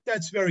steal,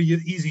 that's very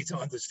easy to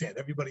understand.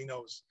 Everybody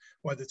knows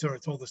why the Torah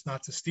told us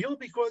not to steal,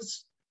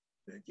 because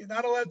you're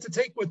not allowed to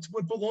take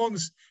what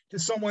belongs to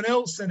someone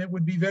else, and it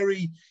would be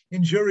very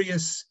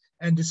injurious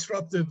and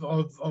disruptive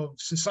of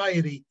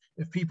society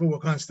if people were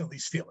constantly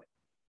stealing.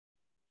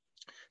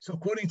 So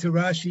according to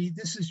Rashi,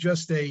 this is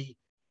just a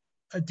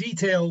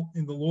detail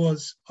in the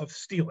laws of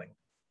stealing.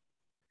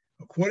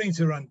 According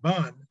to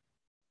Ramban,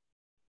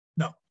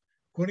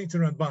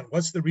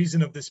 what's the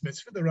reason of this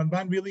mitzvah? The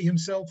Ramban really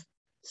himself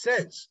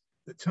says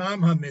the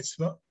Tam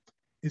HaMitzvah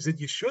is that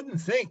you shouldn't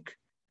think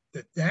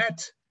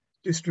that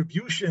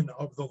distribution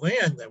of the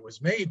land that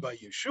was made by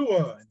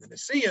Yeshua and the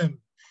Nesiim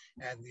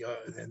and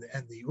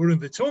the Urim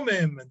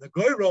V'Tumim and the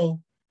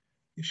Goyrol,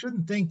 you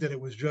shouldn't think that it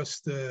was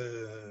just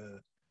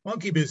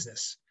monkey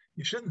business.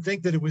 You shouldn't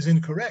think that it was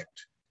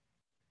incorrect.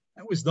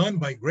 That was done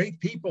by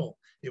great people.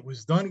 It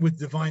was done with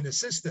divine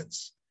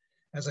assistance.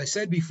 As I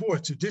said before,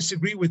 to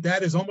disagree with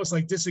that is almost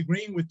like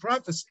disagreeing with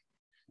prophecy.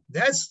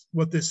 That's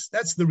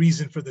the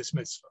reason for this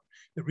mitzvah.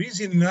 The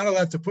reason you're not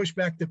allowed to push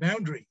back the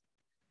boundary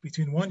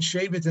between one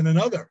shevet and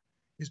another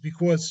is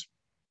because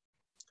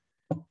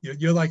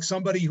you're like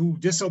somebody who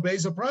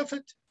disobeys a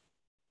prophet.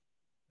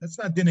 That's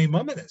not dinei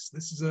mamonos.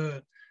 This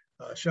is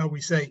shall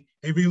we say,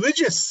 a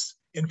religious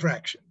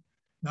infraction,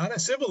 not a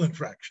civil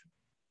infraction.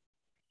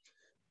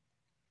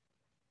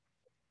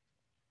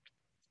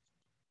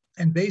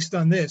 And based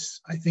on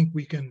this, I think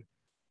we can,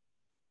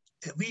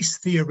 at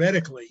least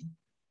theoretically,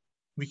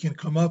 we can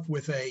come out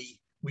with a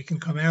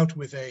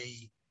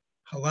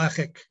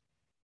halachic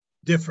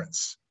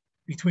difference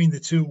between the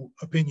two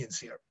opinions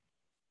here.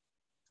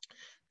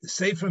 The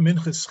Sefer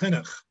Minchas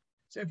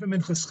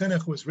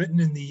Chinuch was written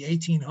in the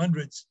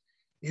 1800s.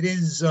 It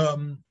is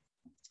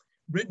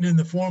written in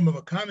the form of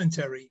a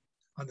commentary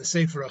on the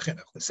Sefer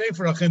HaChinuch. The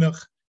Sefer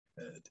HaChinuch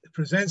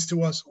presents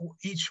to us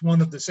each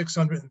one of the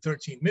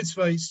 613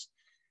 mitzvahs,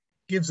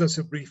 gives us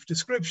a brief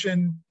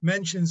description,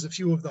 mentions a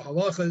few of the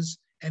halachas,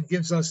 and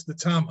gives us the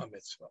Tam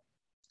HaMitzvah.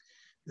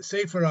 The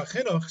Sefer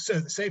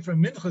HaChinuch, the Sefer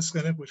Minchas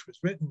Chinuch, which was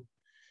written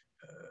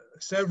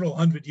several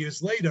hundred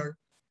years later,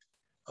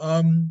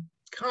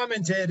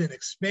 commented and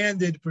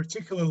expanded,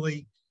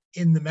 particularly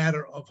in the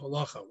matter of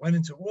halacha, went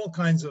into all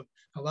kinds of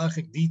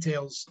halachic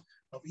details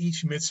of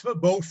each mitzvah,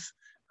 both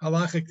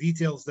halachic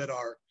details that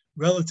are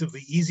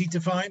relatively easy to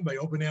find by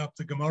opening up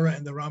the Gemara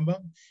and the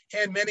Rambam,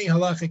 and many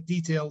halachic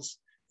details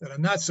that are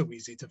not so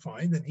easy to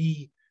find. And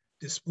he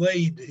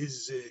displayed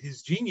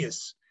his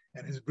genius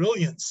and his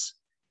brilliance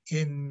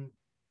in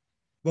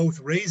both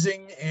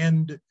raising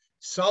and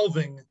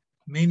solving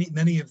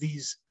many of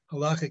these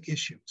halachic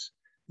issues.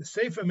 The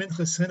Sefer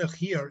Minchas Chinuch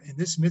here in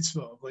this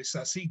mitzvah of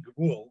Leisasig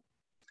Gvul,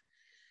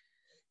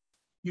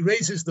 he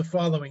raises the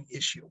following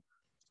issue.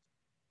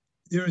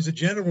 There is a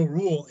general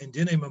rule in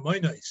Dinei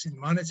Mamonos, in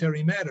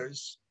monetary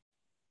matters,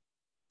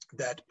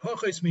 that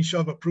Poches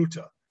Mishava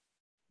Pruta,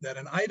 that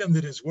an item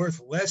that is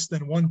worth less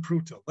than one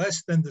pruta,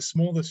 less than the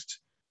smallest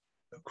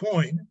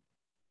coin,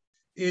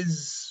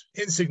 is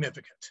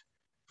insignificant.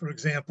 For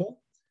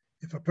example,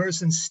 if a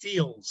person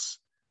steals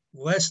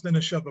less than a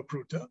shava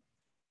pruta,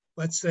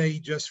 let's say,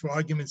 just for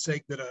argument's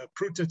sake, that a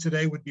pruta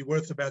today would be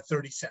worth about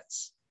 30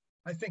 cents.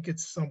 I think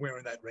it's somewhere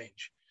in that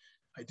range.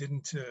 I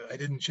didn't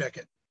check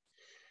it.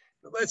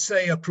 But let's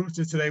say a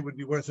pruta today would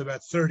be worth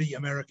about 30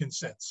 American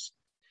cents.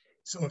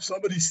 So if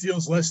somebody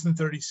steals less than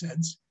 30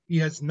 cents, he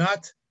has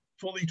not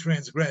fully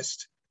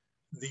transgressed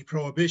the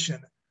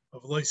prohibition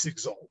of Leisig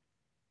Zol.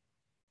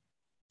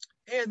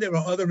 And there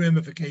are other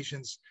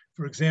ramifications.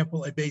 For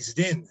example, a Beis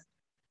Din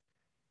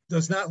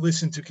does not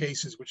listen to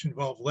cases which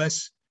involve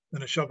less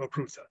than a shava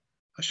pruta.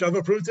 A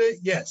shava pruta,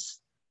 yes.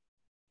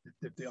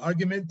 If the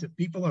argument, if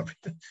people are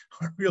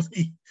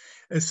really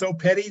so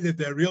petty that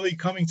they're really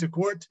coming to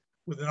court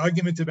with an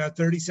argument about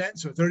 30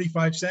 cents or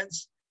 35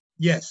 cents,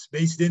 yes,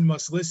 Beis Din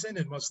must listen,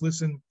 and must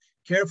listen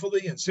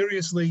carefully and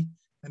seriously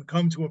and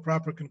come to a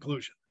proper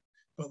conclusion.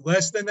 But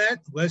less than that,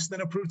 less than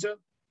a pruta,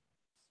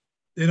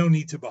 they don't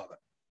need to bother.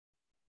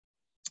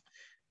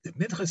 The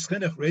Minchas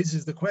Chinuch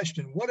raises the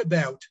question, what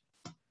about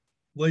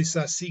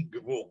Leisasig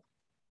Gvul?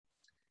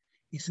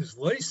 He says,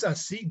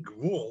 Leisasig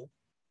Gvul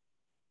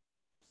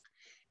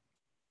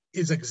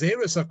is a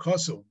Gzeras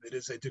HaKosov. It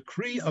is a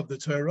decree of the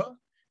Torah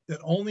that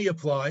only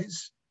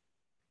applies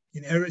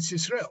in Eretz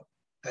Yisrael,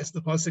 as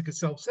the pasuk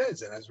itself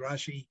says, and as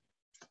Rashi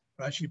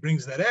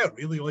brings that out.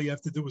 Really, all you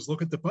have to do is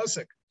look at the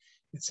pasuk.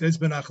 It says,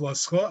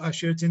 "Benachlascha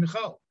asher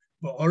tinchal,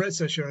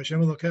 ba'aretz asher Hashem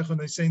Elokecha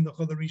nosein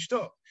l'chol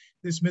rishto."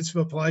 This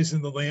mitzvah applies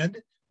in the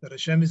land that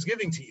Hashem is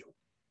giving to you.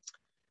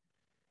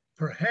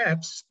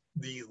 Perhaps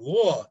the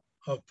law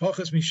of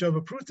Pachas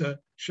Mishava Pruta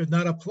should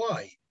not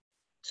apply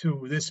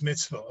to this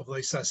mitzvah of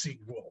Leisasig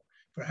Gvul,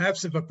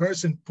 Perhaps if a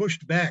person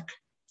pushed back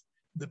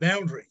the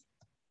boundary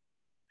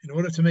in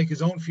order to make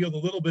his own field a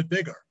little bit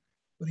bigger,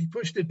 but he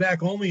pushed it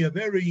back only a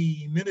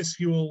very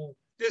minuscule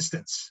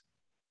distance,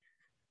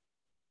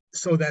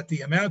 so that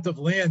the amount of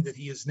land that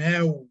he is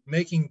now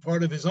making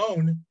part of his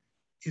own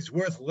is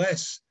worth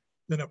less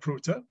than a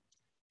pruta.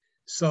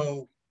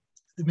 So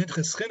the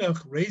Minchas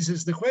Chinuch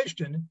raises the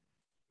question,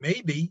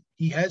 maybe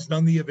he has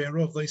done the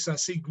Avera of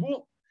Leisasi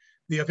Gvul.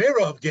 The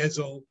Avera of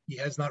Gezel he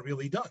has not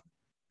really done,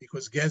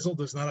 because Gezel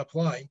does not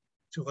apply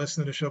to less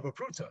than a Shava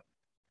Pruta.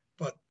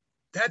 But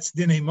that's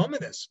Dinei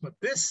Mominus. But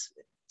this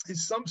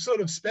is some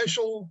sort of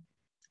special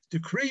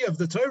decree of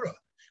the Torah,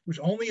 which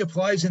only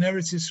applies in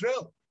Eretz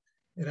Yisrael.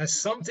 It has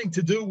something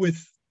to do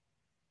with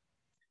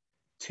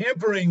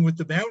tampering with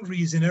the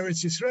boundaries in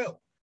Eretz Yisrael.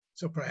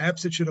 So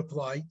perhaps it should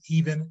apply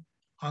even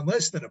on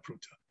less than a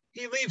pruta.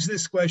 He leaves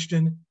this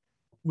question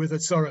with a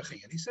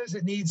tzarachi, and he says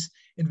it needs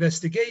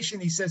investigation.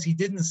 He says he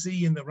didn't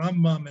see in the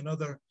Rambam and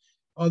other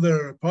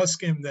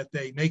poskim that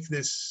they make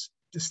this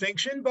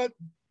distinction, but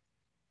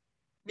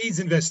needs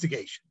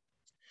investigation.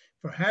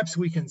 Perhaps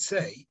we can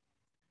say,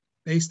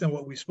 based on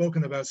what we've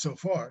spoken about so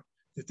far,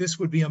 that this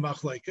would be a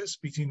machlekes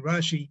between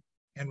Rashi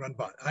and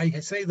Ramban. I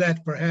say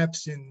that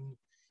perhaps in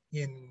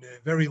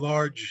very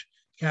large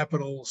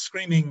capital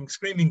screaming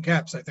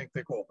caps, I think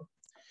they call them.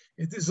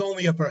 It is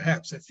only a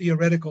perhaps, a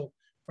theoretical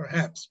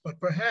perhaps, but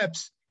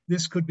perhaps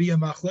this could be a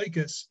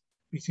machlekes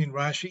between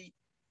Rashi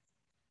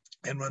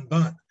and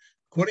Ramban.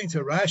 According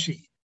to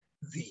Rashi,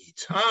 the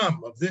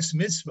tam of this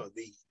mitzvah,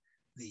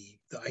 the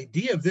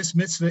idea of this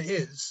mitzvah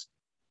is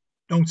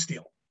don't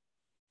steal.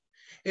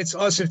 It's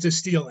also to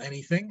steal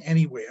anything,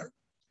 anywhere.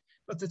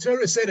 But the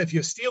Torah said if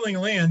you're stealing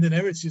land in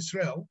Eretz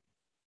Yisrael,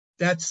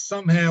 that's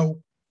somehow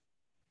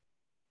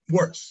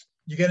worse.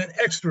 You get an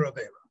extra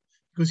avera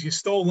because you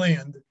stole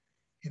land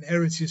in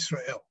Eretz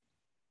Yisrael.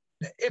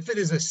 Now, if it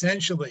is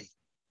essentially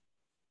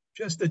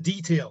just a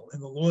detail in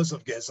the laws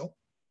of Gezel,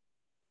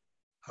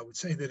 I would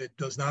say that it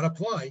does not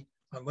apply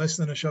on less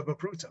than a Shava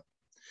Pruta.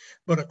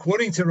 But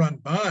according to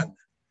Ramban,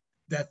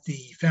 that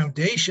the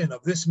foundation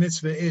of this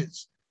mitzvah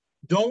is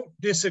don't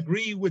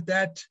disagree with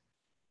that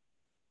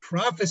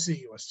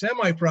prophecy or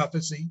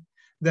semi-prophecy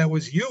that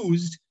was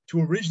used to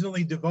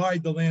originally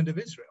divide the land of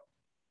Israel.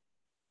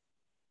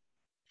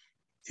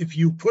 If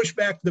you push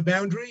back the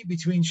boundary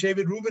between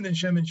Shevet Reuben and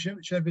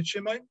Shevet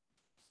Shimon,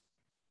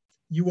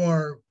 you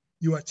are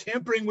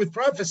tampering with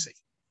prophecy.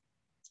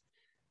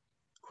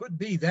 Could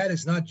be that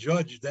is not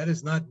judged, that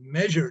is not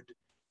measured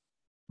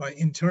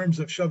in terms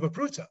of Shava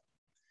Pruta.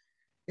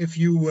 If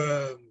you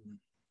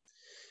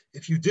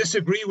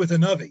disagree with a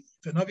Navi,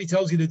 if a Navi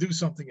tells you to do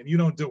something and you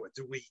don't do it,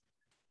 do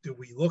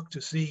we look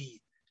to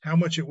see how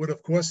much it would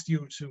have cost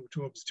you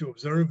to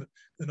observe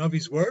the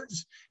Navi's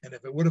words? And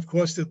if it would have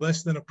costed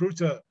less than a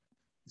pruta,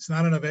 it's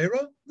not an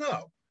Avera?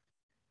 No.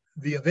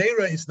 The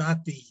Avera is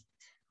not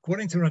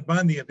according to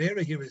Ramban, the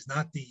Avera here is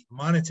not the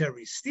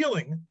monetary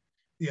stealing.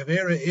 The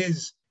Avera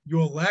is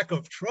your lack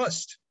of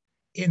trust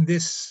in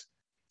this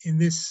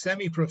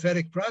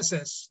semi-prophetic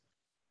process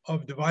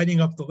of dividing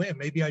up the land.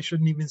 Maybe I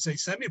shouldn't even say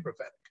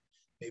semi-prophetic.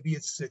 Maybe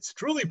it's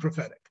truly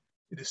prophetic.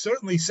 It is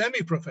certainly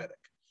semi-prophetic.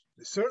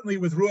 It is certainly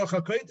with Ruach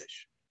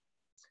HaKodesh.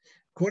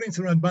 According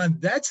to Ramban,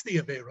 that's the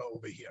Avera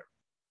over here.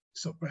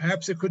 So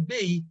perhaps it could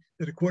be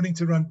that according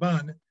to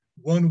Ramban,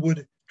 one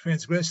would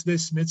transgress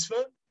this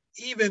mitzvah,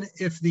 even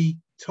if the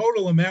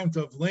total amount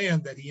of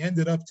land that he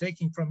ended up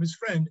taking from his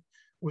friend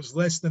was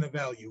less than a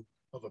value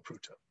of a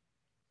pruta.